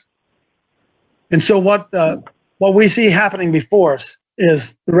lawless, and so what we see happening before us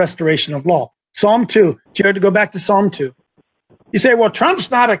is the restoration of law. Psalm 2. Jared, to go back to Psalm 2. You say, well,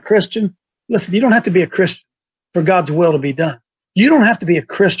 Trump's not a Christian. Listen, you don't have to be a Christian for God's will to be done. You don't have to be a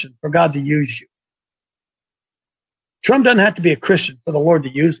Christian for God to use you. Trump doesn't have to be a Christian for the Lord to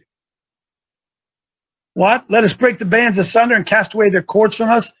use him. What? Let us break the bands asunder and cast away their cords from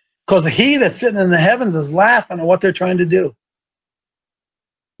us, because he that's sitting in the heavens is laughing at what they're trying to do.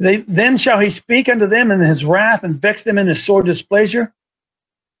 Then shall he speak unto them in his wrath and vex them in his sore displeasure.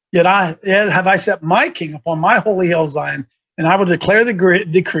 Yet have I set my king upon my holy hill Zion, and I will declare the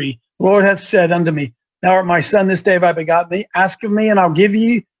decree. The Lord hath said unto me, Thou art my son, this day have I begotten thee. Ask of me, and I'll give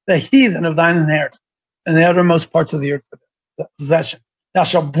you the heathen of thine inheritance, and the uttermost parts of the earth for their possession. Thou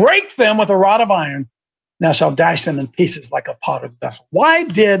shalt break them with a rod of iron, and thou shalt dash them in pieces like a potter's vessel. Why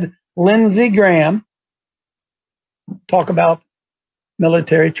did Lindsey Graham talk about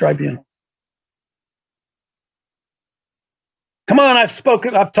military tribunals? Come on, I've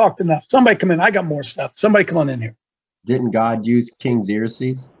spoken, I've talked enough. Somebody come in. I got more stuff. Somebody come on in here. Didn't God use King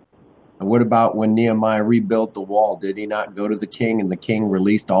Xerxes? And what about when Nehemiah rebuilt the wall? Did he not go to the king, and the king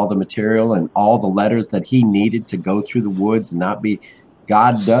released all the material and all the letters that he needed to go through the woods and not be?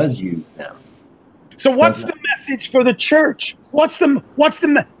 God does use them. So what's the message for the church? What are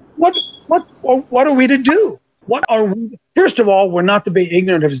we to do? What are we? First of all, we're not to be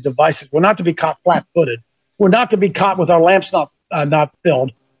ignorant of his devices. We're not to be caught flat-footed. We're not to be caught with our lamps not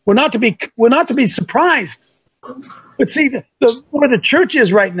filled. We're not to be surprised. But see, where the church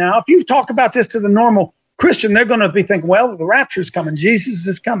is right now, if you talk about this to the normal Christian, they're going to be thinking, well, the rapture is coming. Jesus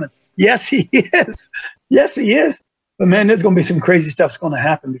is coming. Yes, he is. Yes, he is. But man, there's going to be some crazy stuff's going to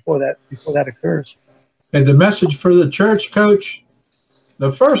happen before that occurs. And the message for the church, Coach,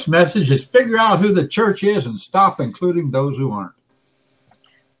 the first message is figure out who the church is and stop including those who aren't.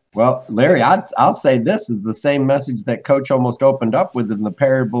 Well, Larry, I'll say this is the same message that Coach almost opened up with in the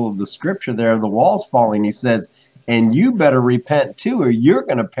parable of the scripture there, the walls falling. He says, and you better repent too, or you're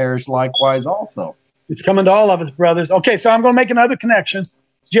going to perish likewise also. It's coming to all of us, brothers. Okay, so I'm going to make another connection.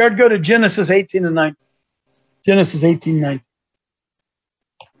 Jared, go to Genesis 18 and 19. Genesis 18, 19.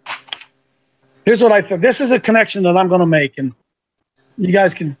 Here's what I think. This is a connection that I'm going to make, and you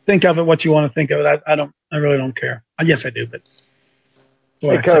guys can think of it what you want to think of it. I really don't care. Yes, I do, but.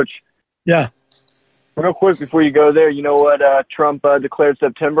 Hey, Coach. Yeah. Real quick before you go there, you know what Trump declared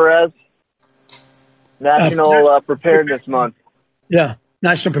September as? National Preparedness Month. Yeah,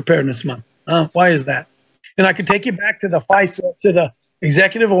 National Preparedness Month. Why is that? And I can take you back to the FISA, to the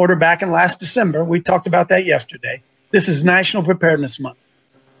executive order back in last December. We talked about that yesterday. This is National Preparedness Month.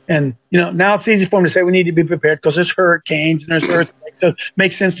 And, now it's easy for them to say we need to be prepared because there's hurricanes and there's earthquakes. So it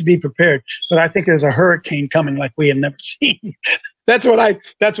makes sense to be prepared. But I think there's a hurricane coming like we have never seen. That's what I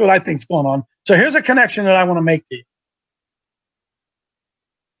think is going on. So here's a connection that I want to make to you.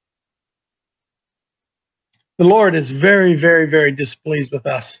 The Lord is very, very, very displeased with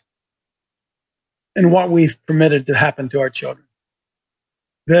us and what we've permitted to happen to our children.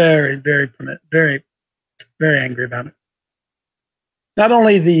 Very, very, very, very angry about it. Not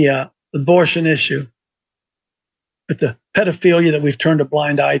only the abortion issue, but the pedophilia that we've turned a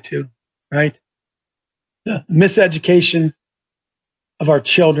blind eye to, right? The miseducation of our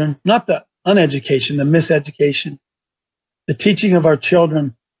children, not the uneducation, the miseducation, the teaching of our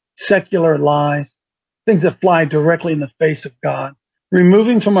children, secular lies, things that fly directly in the face of God,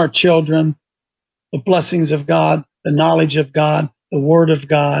 removing from our children the blessings of God, the knowledge of God, the word of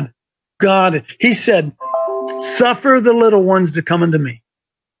God. God, he said, suffer the little ones to come unto me,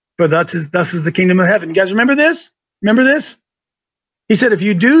 for thus is the kingdom of heaven. You guys remember this? Remember this? He said, if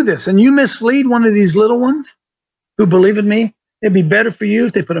you do this and you mislead one of these little ones who believe in me, it'd be better for you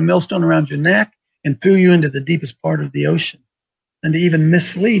if they put a millstone around your neck and threw you into the deepest part of the ocean than to even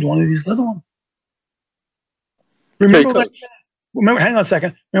mislead one of these little ones. Remember what I said? Hang on a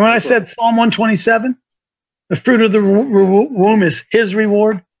second. Remember when I said Psalm 127? The fruit of the womb is his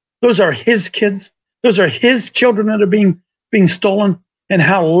reward. Those are his kids. Those are his children that are being stolen. And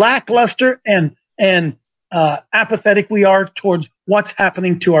how lackluster and apathetic we are towards what's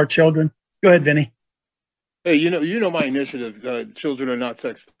happening to our children. Go ahead, Vinny. Hey, you know my initiative, children are not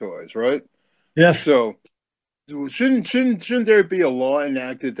sex toys, right? Yes. So Shouldn't there be a law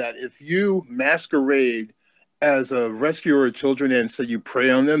enacted that if you masquerade as a rescuer of children and say you prey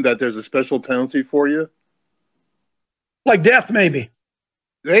on them, that there's a special penalty for you? Like death, maybe.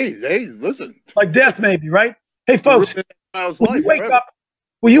 Hey, listen. Like death, maybe, right? Hey, folks,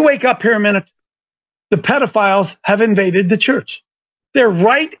 will you wake up here a minute? The pedophiles have invaded the church. They're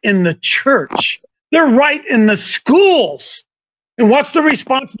right in the church. They're right in the schools. And what's the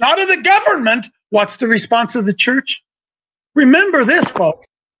response? Not of the government. What's the response of the church? Remember this, folks,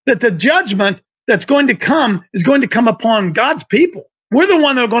 that the judgment that's going to come is going to come upon God's people. We're the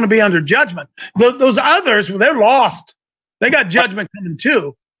one that are going to be under judgment. Those others, they're lost. They got judgment coming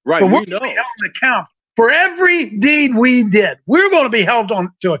too. Right. But we're going to be held on account for every deed we did. We're going to be held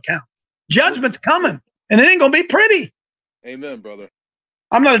on to account. Judgment's coming, and it ain't going to be pretty. Amen, brother.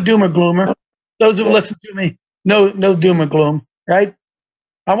 I'm not a doomer gloomer. Those who listen to me know doom or gloom, right?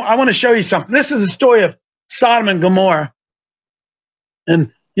 I want to show you something. This is a story of Sodom and Gomorrah.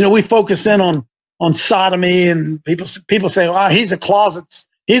 And, you know, we focus in on sodomy, and people say, well, he's a closet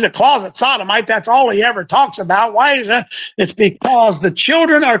sodomite. That's all he ever talks about. Why is that? It's because the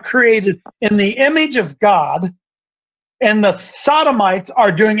children are created in the image of God, and the sodomites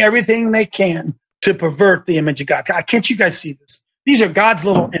are doing everything they can to pervert the image of God. Can't you guys see this? These are God's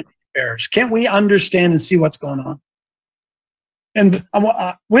little image bearers. Can't we understand and see what's going on? And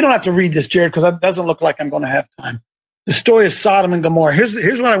we don't have to read this, Jared, because it doesn't look like I'm going to have time. The story of Sodom and Gomorrah.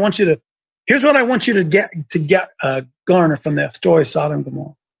 Here's what I want you to get garner from the story of Sodom and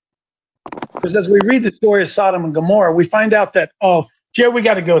Gomorrah. Because as we read the story of Sodom and Gomorrah, we find out that, oh, Jared, we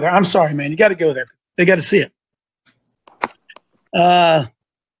got to go there. I'm sorry, man. You got to go there. They got to see it.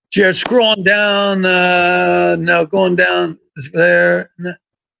 Jared, scroll on down. No, going down there.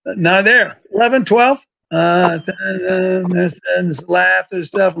 No, there. 11, 12. There's laughter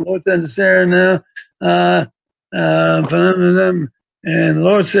stuff. The Lord said to Sarah now. And the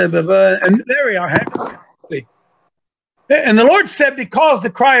Lord said, and there we are. And the Lord said, because the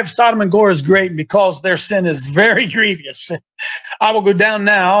cry of Sodom and Gomorrah is great, and because their sin is very grievous, I will go down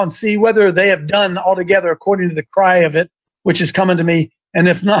now and see whether they have done altogether according to the cry of it, which is coming to me. And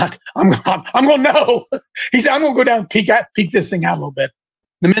if not, I'm going to know. He said, I'm going to go down and peek this thing out a little bit.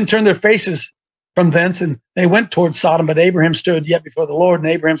 The men turned their faces from thence, and they went towards Sodom, but Abraham stood yet before the Lord, and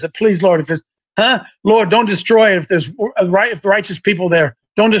Abraham said, please, Lord, if there's, Lord, don't destroy it. If there's if the righteous people there,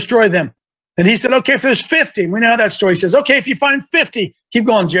 don't destroy them. And he said, okay, if there's 50, we know how that story says, okay, if you find 50, keep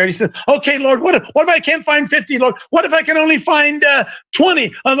going, Jared. He said, okay, Lord, what if I can't find 50, Lord? What if I can only find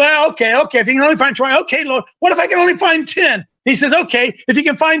 20? Okay, if you can only find 20, okay, Lord, what if I can only find 10? He says, okay, if you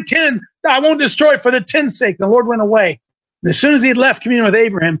can find 10, I won't destroy it for the 10's sake. The Lord went away. And as soon as he had left communion with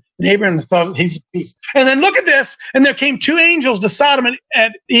Abraham, and Abraham thought, he's at peace. And then look at this. And there came 2 angels to Sodom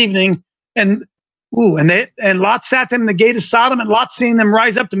at evening, and Lot sat them in the gate of Sodom, and Lot seeing them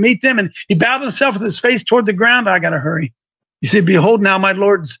rise up to meet them, and he bowed himself with his face toward the ground. I got to hurry. He said, behold, now, my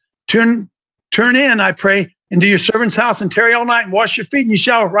lords, turn in, I pray, into your servant's house and tarry all night and wash your feet, and you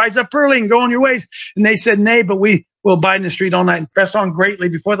shall rise up early and go on your ways. And they said, nay, but we will abide in the street all night, and pressed on greatly.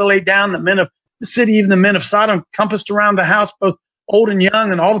 Before they lay down, the men of the city, even the men of Sodom, compassed around the house, both old and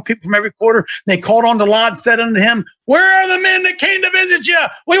young, and all the people from every quarter. And they called unto Lot and said unto him, where are the men that came to visit you?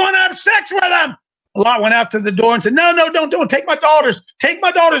 We want to have sex with them. Lot went out to the door and said, no, don't take my daughters. Take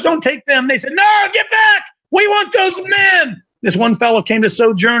my daughters, don't take them. They said, no, get back. We want those men. This one fellow came to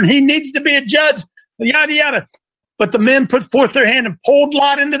sojourn. He needs to be a judge, yada, yada. But the men put forth their hand and pulled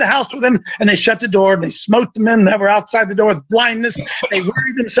Lot into the house with them, and they shut the door. They smote the men that were outside the door with blindness. They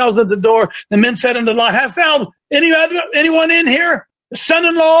wearied themselves at the door. The men said unto Lot, hast thou anyone in here? The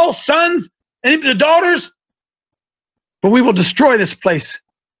son-in-law, sons, any of the daughters? But we will destroy this place,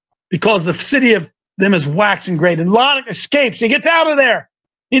 because the city of them is waxing great. And Lot escapes. He gets out of there.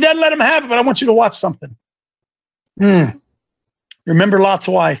 He doesn't let him have it, but I want you to watch something. Remember Lot's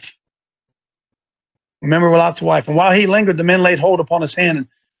wife. Remember Lot's wife. And while he lingered, the men laid hold upon his hand and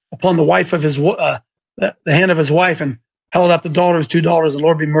upon the wife of his the hand of his wife, and held up the daughter of his 2 daughters. The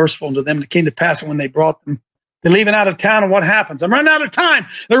Lord be merciful unto them. And it came to pass, and when they brought them, they're leaving out of town, and what happens? I'm running out of time.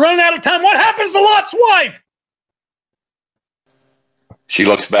 They're running out of time. What happens to Lot's wife? She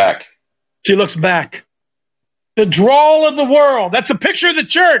looks back. She looks back. The drawl of the world. That's a picture of the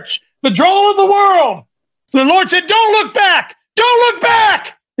church. The drawl of the world. The Lord said, don't look back. Don't look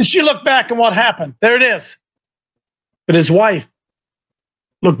back. And she looked back, and what happened? There it is. But his wife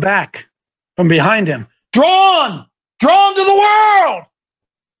looked back from behind him. Drawn to the world.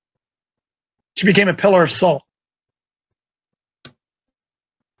 She became a pillar of salt.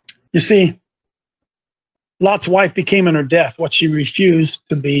 You see, Lot's wife became in her death what she refused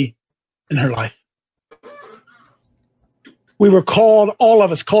to be in her life. we were called, all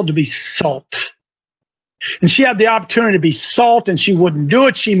of us called to be salt. And she had the opportunity to be salt, and she wouldn't do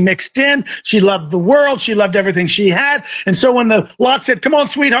it. She mixed in. She loved the world. She loved everything she had. And so when the Lot said, come on,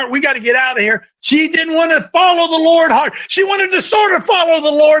 sweetheart, we got to get out of here, she didn't want to follow the Lord hard. She wanted to sort of follow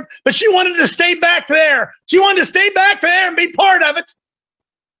the Lord, but she wanted to stay back there. She wanted to stay back there and be part of it.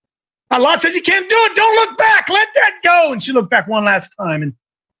 And Lot says, you can't do it. Don't look back. Let that go. And she looked back one last time, and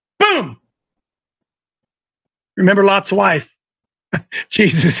boom. Remember Lot's wife?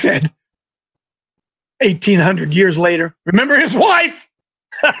 Jesus said, 1,800 years later, remember his wife?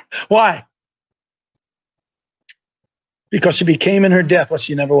 Why? Because she became in her death what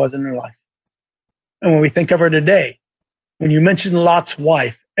she never was in her life. And when we think of her today, when you mention Lot's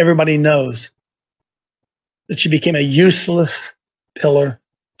wife, everybody knows that she became a useless pillar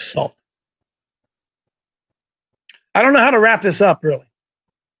of salt. I don't know how to wrap this up, really.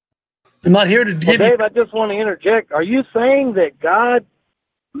 I'm not here to give Dave, you... I just want to interject. Are you saying that God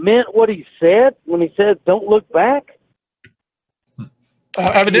meant what he said when he said, don't look back?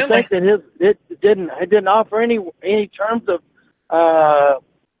 Evidently. You think that it didn't offer any terms of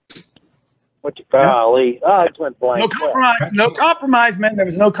what you call it went blank. No compromise. No compromise, man. There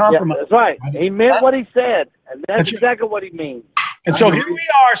was no compromise. Yeah, that's right. He meant what he said, and that's exactly what he means. And so here we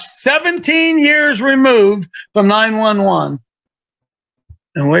are, 17 years removed from 9/11,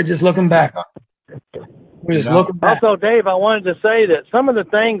 and we're just looking back. We're just looking back. Also, Dave, I wanted to say that some of the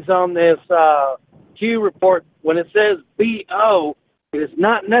things on this Q report, when it says BO, it is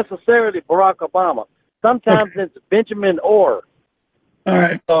not necessarily Barack Obama. Sometimes it's Benjamin Orr. All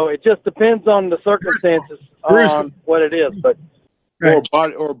right. So it just depends on the circumstances on what it is. But right.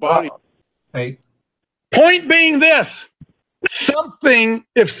 or body. Hey. Point being this. If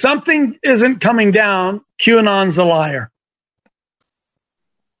something isn't coming down, QAnon's a liar.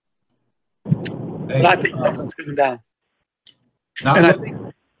 But I think something's coming down. And I think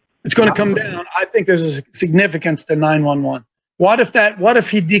it's going to come down. I think there's a significance to 911. What if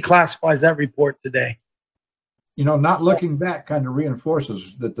he declassifies that report today? You know, not looking back kind of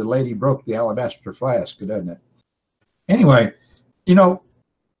reinforces that the lady broke the alabaster flask, doesn't it? Anyway, you know,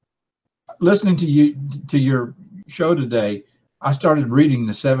 listening to your show today, I started reading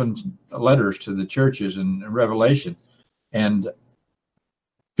the 7 letters to the churches in Revelation, and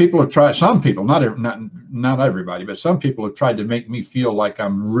people have tried. Some people, not everybody, but some people have tried to make me feel like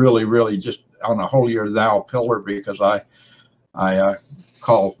I'm really, really just on a holier thou pillar because I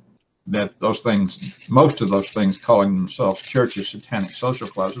call that those things, most of those things, calling themselves churches, satanic social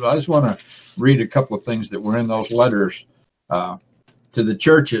clubs. But I just want to read a couple of things that were in those letters to the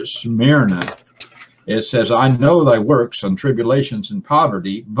church at Smyrna. It says, I know thy works and tribulations and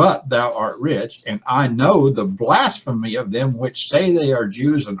poverty, but thou art rich, and I know the blasphemy of them which say they are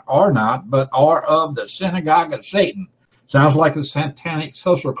Jews and are not, but are of the synagogue of Satan. Sounds like a satanic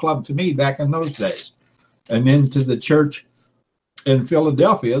social club to me back in those days. And then to the church in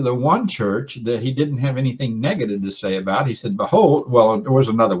Philadelphia, the one church that he didn't have anything negative to say about, he said, behold, well, there was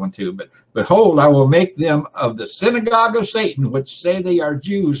another one too, but behold, I will make them of the synagogue of Satan, which say they are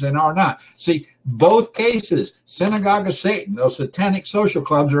Jews and are not. See, both cases, synagogue of Satan, those satanic social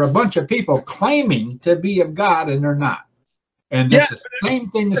clubs are a bunch of people claiming to be of God and they're not. And that's the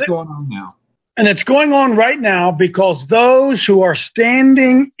same thing that's going on now. And it's going on right now because those who are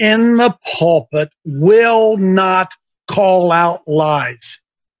standing in the pulpit will not call out lies.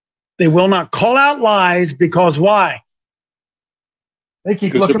 They will not call out lies because why? They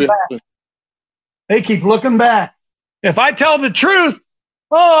keep looking back. They keep looking back. If I tell the truth,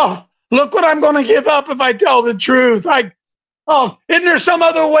 oh, look what I'm going to give up if I tell the truth. Isn't there some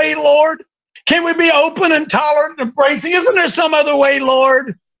other way, Lord? Can we be open and tolerant and embracing? Isn't there some other way,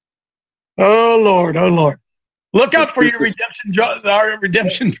 Lord? Oh, Lord, oh, Lord. Look out for your redemption, our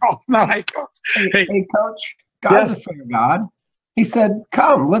redemption draw tonight. Hey, Coach. God's a fair God. He said,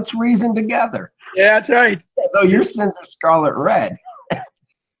 come, let's reason together. Yeah, that's right. Though your sins are scarlet red.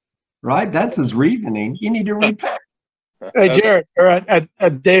 Right? That's his reasoning. You need to repent. Hey, Jared, or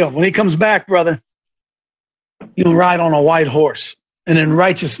at Dale, when he comes back, brother, he'll ride on a white horse. And in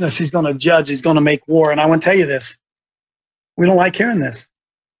righteousness, he's going to judge. He's going to make war. And I want to tell you this. We don't like hearing this.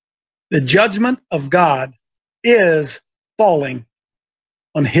 The judgment of God is falling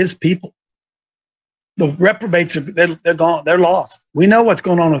on his people. The reprobates they're gone. They're lost. We know what's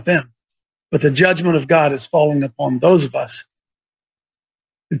going on with them, but the judgment of God is falling upon those of us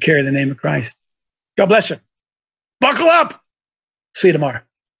who carry the name of Christ. God bless you. Buckle up. See you tomorrow.